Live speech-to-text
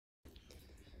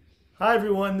Hi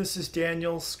everyone, this is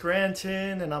Daniel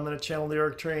Scranton, and I'm going to channel the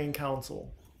Arcturian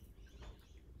Council.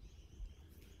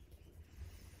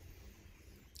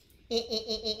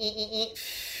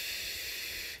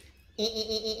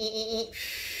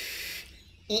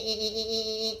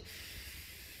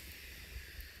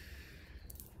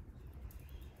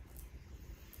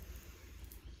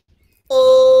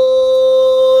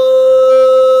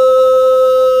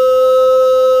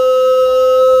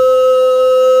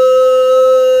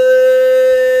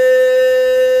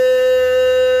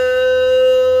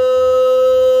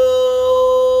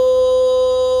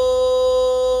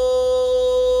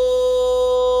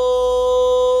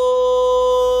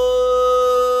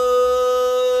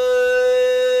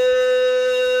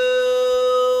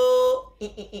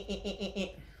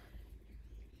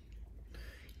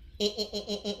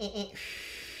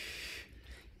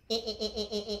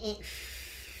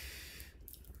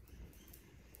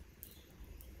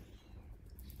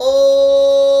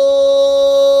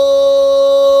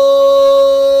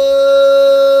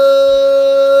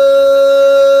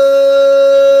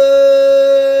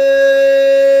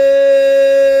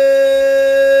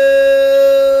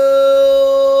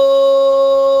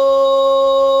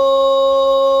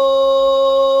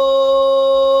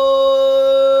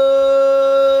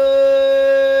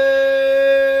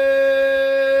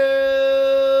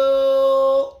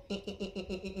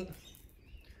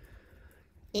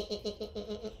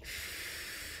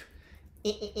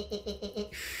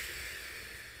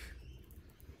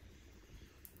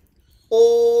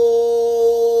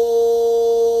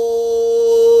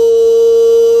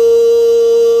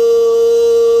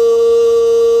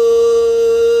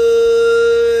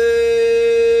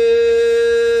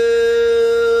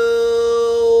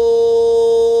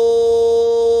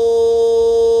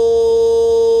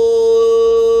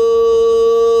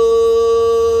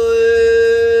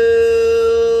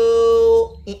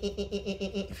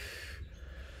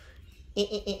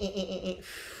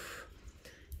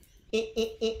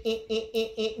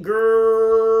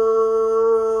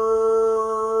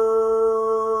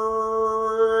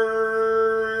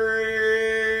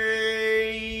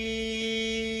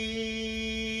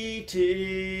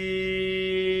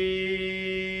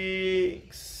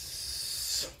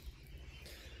 Greetings.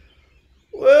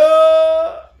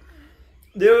 Well,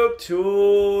 the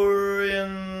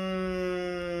Arcturian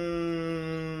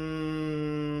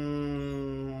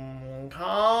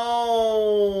Council.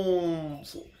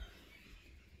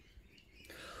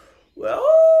 Well,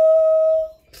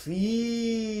 pleased.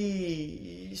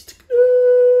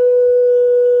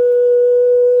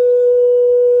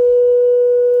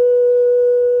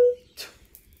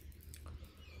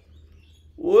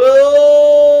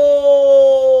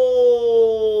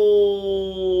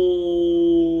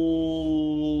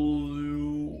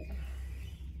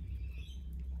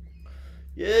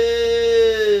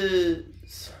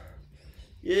 Yes,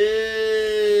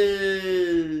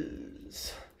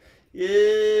 yes,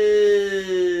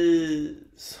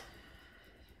 yes.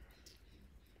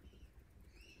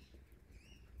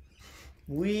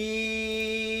 We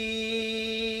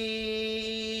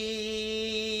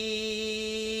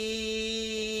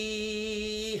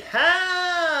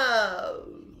have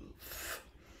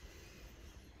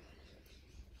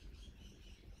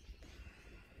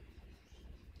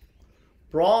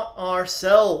brought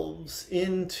ourselves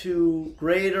into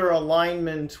greater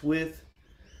alignment with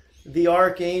the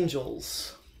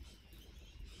archangels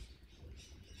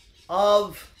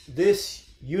of this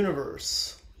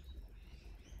universe,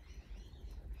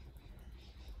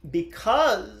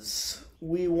 because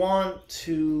we want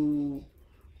to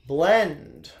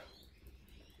blend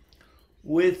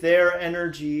with their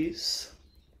energies,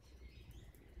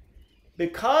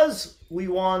 because we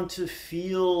want to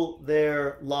feel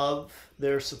their love,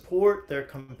 their support, their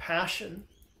compassion,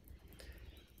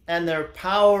 and their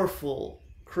powerful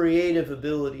creative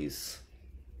abilities.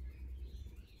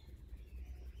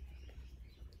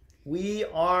 We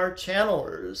are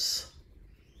channelers,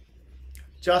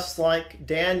 just like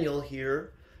Daniel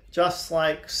here, just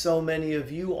like so many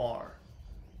of you are.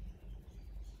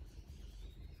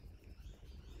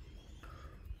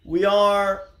 We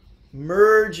are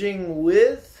merging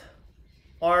with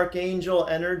Archangel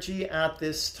energy at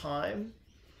this time,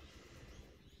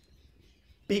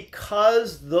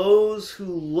 because those who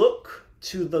look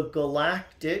to the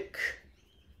galactic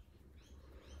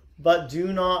but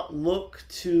do not look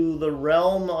to the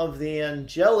realm of the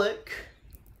angelic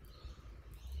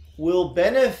will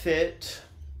benefit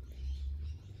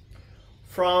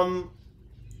from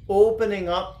opening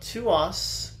up to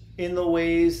us in the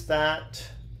ways that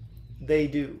they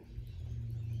do.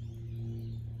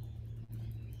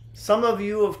 Some of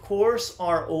you, of course,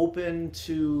 are open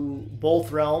to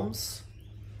both realms,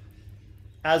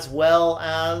 as well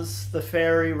as the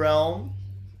faerie realm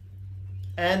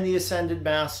and the Ascended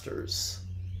Masters.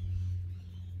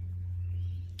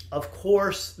 Of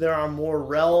course, there are more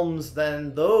realms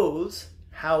than those.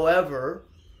 However,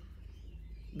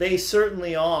 they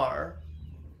certainly are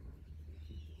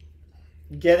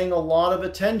getting a lot of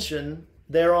attention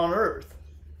there on Earth.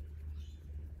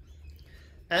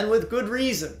 And with good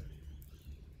reason.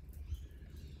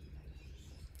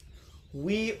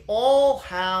 We all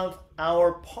have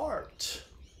our part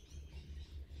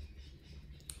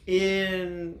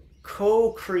in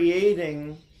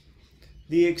co-creating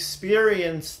the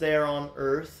experience there on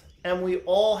Earth, and we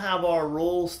all have our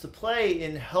roles to play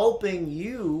in helping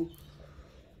you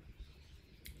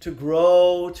to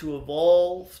grow, to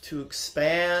evolve, to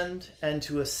expand, and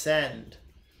to ascend.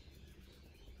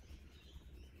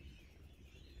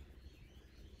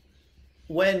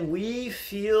 When we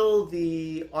feel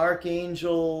the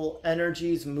Archangel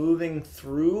energies moving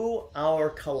through our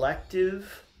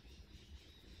collective,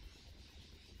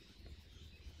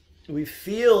 we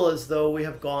feel as though we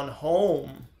have gone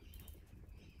home.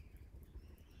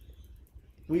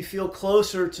 We feel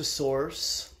closer to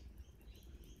Source.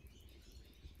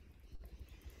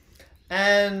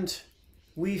 And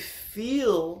we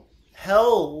feel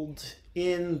held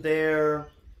in their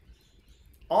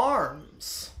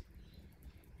arms.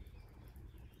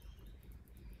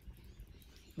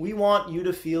 We want you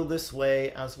to feel this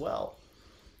way as well.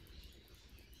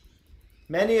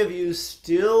 Many of you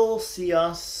still see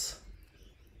us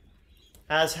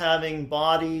as having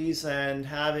bodies and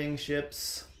having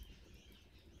ships,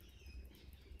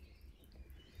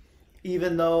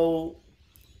 even though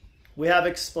we have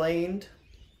explained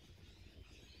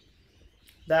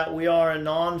that we are a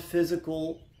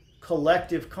non-physical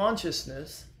collective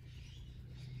consciousness.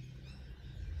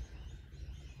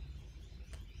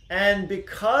 And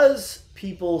because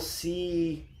people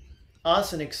see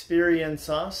us and experience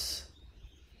us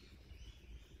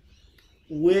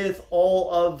with all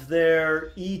of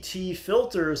their ET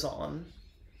filters on,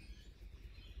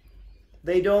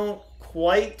 they don't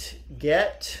quite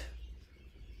get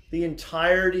the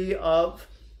entirety of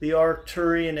the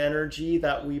Arcturian energy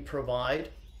that we provide.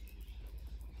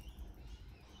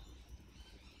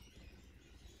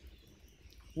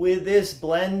 With this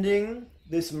blending,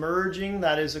 this merging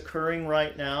that is occurring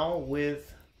right now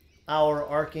with our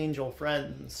Archangel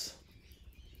friends,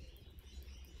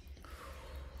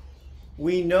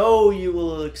 we know you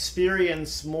will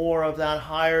experience more of that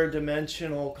higher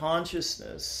dimensional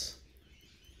consciousness.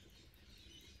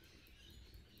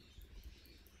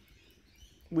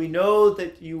 We know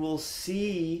that you will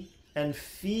see and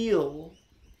feel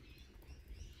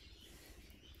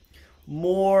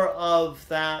more of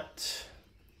that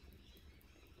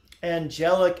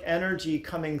angelic energy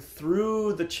coming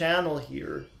through the channel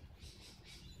here.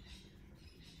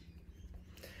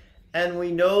 And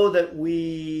we know that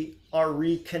we are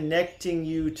reconnecting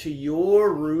you to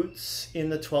your roots in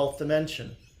the 12th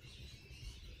dimension.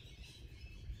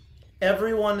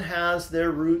 Everyone has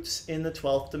their roots in the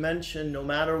 12th dimension, no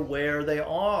matter where they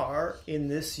are in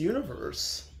this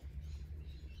universe.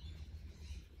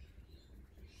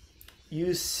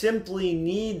 You simply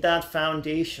need that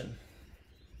foundation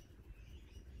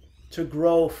to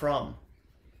grow from.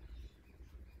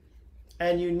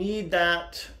 And you need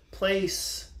that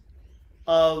place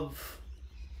of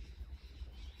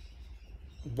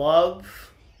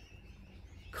love,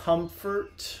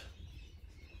 comfort,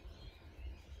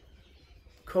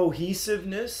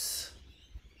 cohesiveness,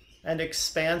 and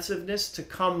expansiveness to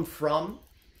come from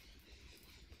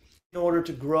in order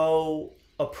to grow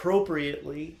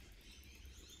appropriately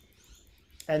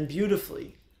and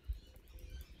beautifully.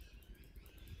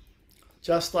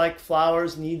 Just like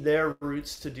flowers need their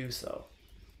roots to do so.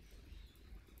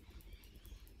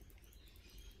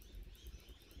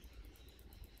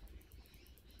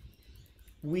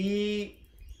 We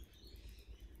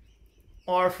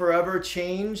are forever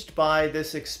changed by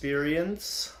this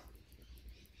experience.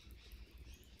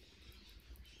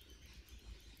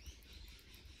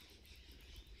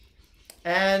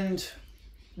 And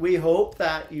we hope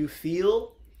that you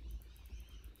feel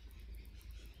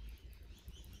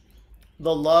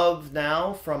the love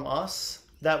now from us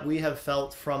that we have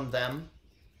felt from them,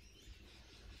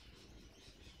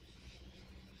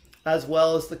 as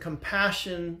well as the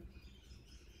compassion,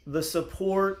 the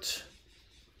support,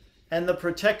 and the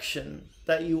protection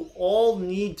that you all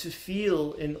need to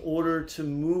feel in order to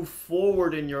move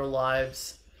forward in your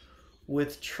lives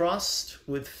with trust,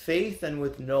 with faith, and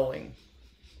with knowing.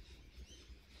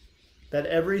 that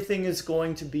everything is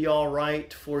going to be all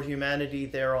right for humanity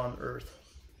there on Earth.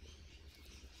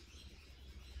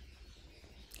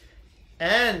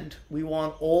 And we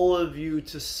want all of you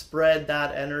to spread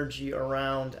that energy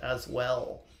around as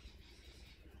well.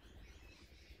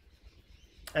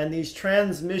 And these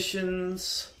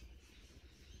transmissions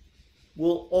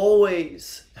will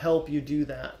always help you do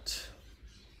that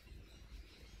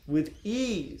with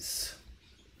ease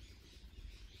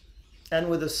and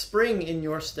with a spring in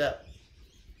your step.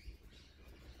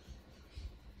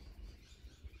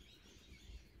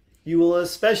 You will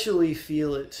especially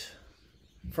feel it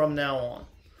from now on.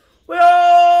 We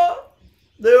are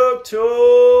the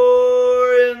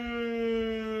Arcturian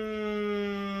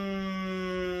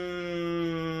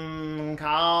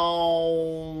Council,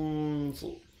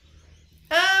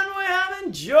 and we have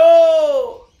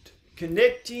enjoyed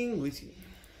connecting with you.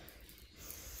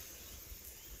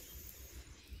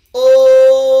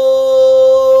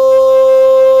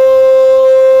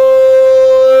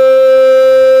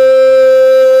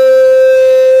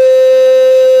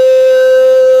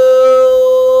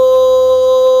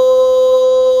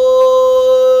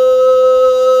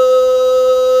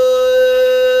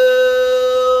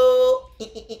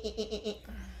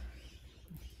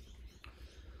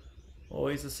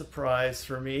 Always a surprise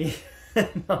for me.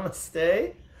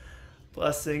 Namaste.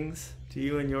 Blessings to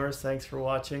you and yours. Thanks for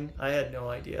watching. I had no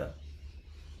idea.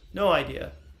 No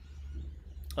idea.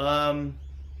 But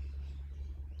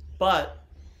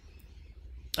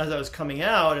as I was coming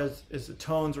out, as the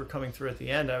tones were coming through at the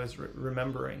end, I was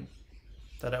remembering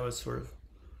that I was sort of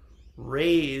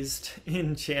raised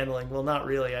in channeling. Well, not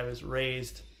really. I was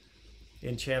raised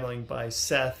in channeling by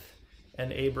Seth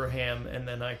and Abraham, and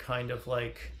then I kind of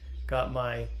like got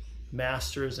my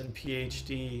master's and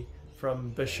PhD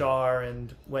from Bashar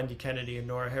and Wendy Kennedy and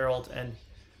Nora Harold. And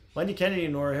Wendy Kennedy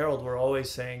and Nora Harold were always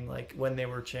saying, like, when they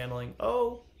were channeling,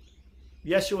 oh,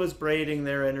 Yeshua's braiding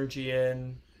their energy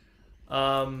in,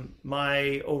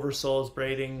 my oversoul is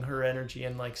braiding her energy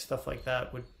in, like stuff like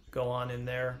that would go on in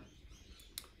their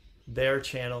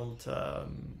channeled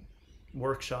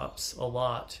workshops a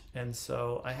lot. And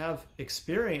so I have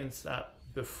experienced that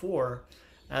before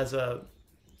as a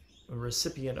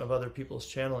recipient of other people's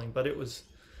channeling, but it was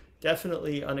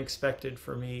definitely unexpected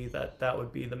for me that that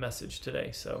would be the message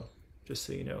today. So just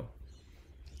so you know,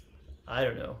 I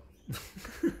don't know.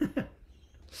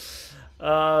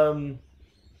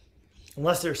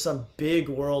 Unless there's some big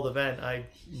world event, I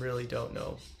really don't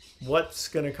know what's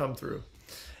going to come through.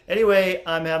 Anyway,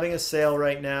 I'm having a sale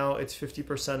right now. It's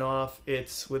 50% off.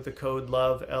 It's with the code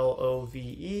LOVE,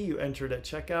 L-O-V-E. You enter it at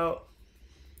checkout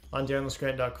on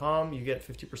danielscranton.com. You get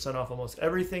 50% off almost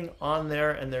everything on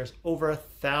there, and there's over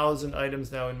 1,000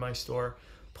 items now in my store,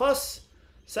 plus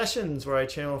sessions where I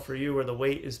channel for you, where the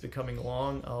wait is becoming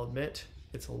long. I'll admit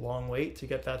it's a long wait to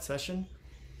get that session,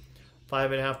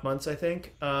 5.5 months I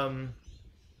think. And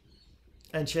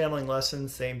channeling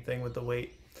lessons, same thing with the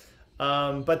wait.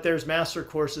 But there's master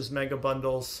courses, mega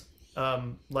bundles,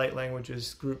 light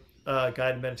languages, group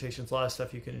guided meditations, a lot of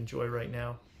stuff you can enjoy right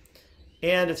now.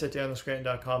 And it's at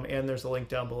danielscranton.com, and there's a link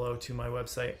down below to my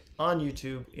website on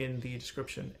YouTube in the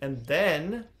description. And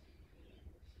then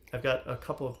I've got a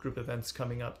couple of group events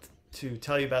coming up to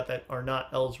tell you about that are not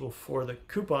eligible for the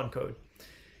coupon code.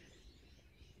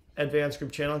 Advanced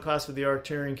group channeling class with the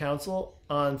Arcturian Council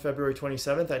on February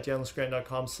 27th at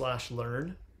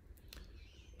danielscranton.com/learn.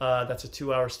 That's a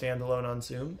 2-hour standalone on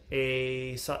Zoom.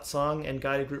 A satsang and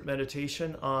guided group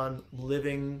meditation on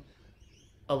living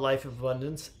a life of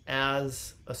abundance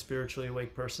as a spiritually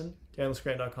awake person.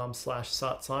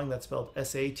 danielscranton.com/satsang. That's spelled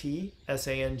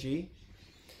S-A-T-S-A-N-G.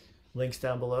 Links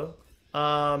down below.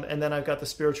 And then I've got the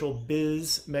Spiritual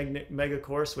Biz Mega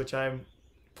Course, which I'm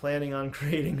planning on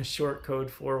creating a short code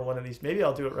for one of these. Maybe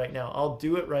I'll do it right now. I'll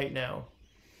do it right now.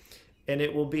 And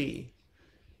it will be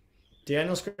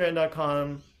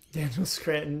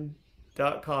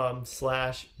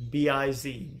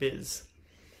danielscranton.com/biz.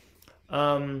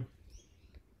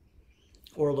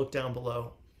 Or look down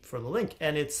below for the link.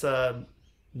 And it's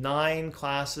 9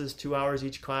 classes, 2 hours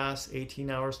each class, 18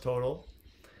 hours total.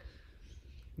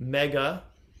 Mega,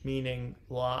 meaning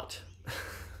lot.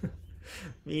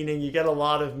 Meaning you get a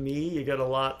lot of me, you get a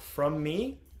lot from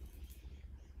me.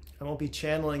 I won't be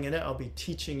channeling in it. I'll be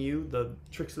teaching you the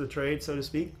tricks of the trade, so to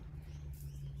speak.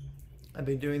 I've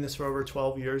been doing this for over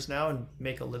 12 years now and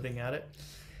make a living at it.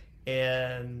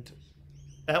 And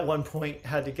at one point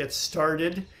had to get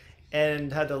started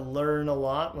and had to learn a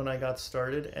lot when I got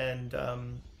started, and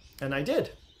I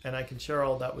did, and I can share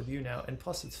all that with you now. And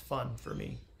plus, it's fun for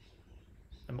me.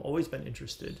 I've always been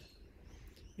interested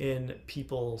in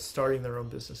people starting their own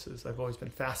businesses. I've always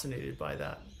been fascinated by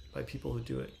that. by people who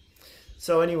do it.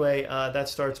 So anyway, that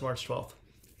starts March 12th.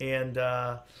 And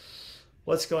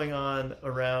what's going on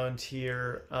around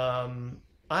here?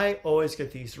 I always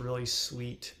get these really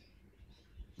sweet,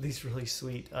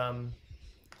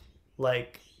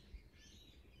 like,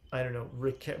 I don't know,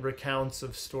 recounts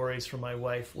of stories from my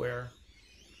wife where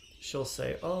she'll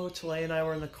say, oh, Talay and I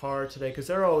were in the car today, because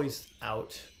they're always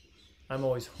out. I'm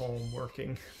always home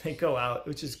working. They go out,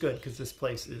 which is good because this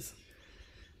place is,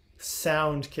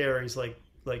 sound carries like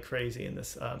crazy in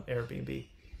this Airbnb.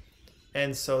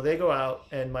 And so they go out,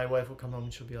 and my wife will come home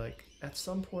and she'll be like, at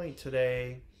some point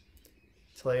today,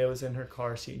 Talaya was in her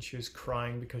car seat and she was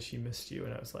crying because she missed you.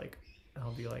 And I was like,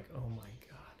 I'll be like, oh my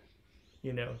God,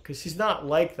 you know, because she's not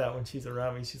like that when she's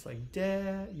around me. She's like,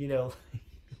 Dad, you know,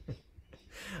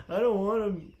 I don't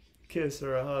want to kiss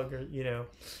or a hug or, you know.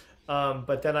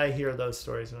 But then I hear those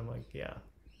stories and I'm like, yeah,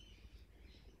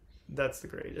 that's the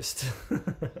greatest.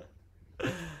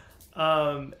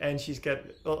 And she's got,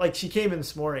 like, she came in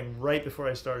this morning right before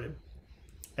I started,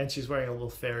 and she's wearing a little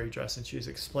fairy dress, and she was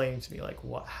explaining to me like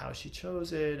how she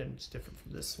chose it, and it's different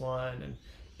from this one, and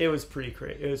it was pretty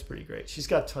great. It was pretty great. She's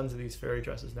got tons of these fairy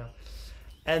dresses now,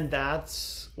 and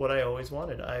that's what I always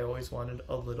wanted. I always wanted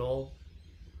a little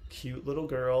cute little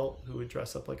girl who would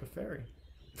dress up like a fairy.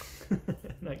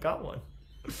 And I got one.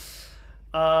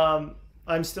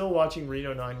 I'm still watching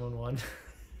Reno 911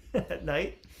 at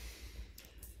night.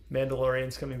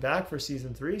 Mandalorian's coming back for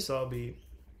season 3, so I'll be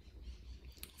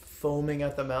foaming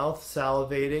at the mouth,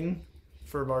 salivating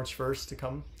for March 1st to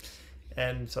come,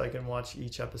 and so I can watch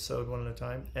each episode one at a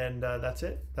time. And that's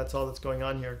it. That's all that's going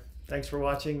on here. Thanks for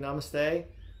watching. Namaste.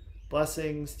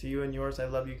 Blessings to you and yours. I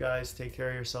love you guys. Take care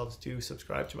of yourselves. Do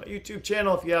subscribe to my YouTube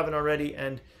channel if you haven't already,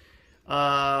 and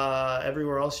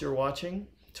everywhere else you're watching.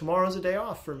 Tomorrow's a day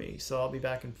off for me, so I'll be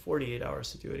back in 48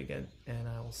 hours to do it again, and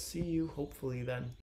I will see you hopefully then.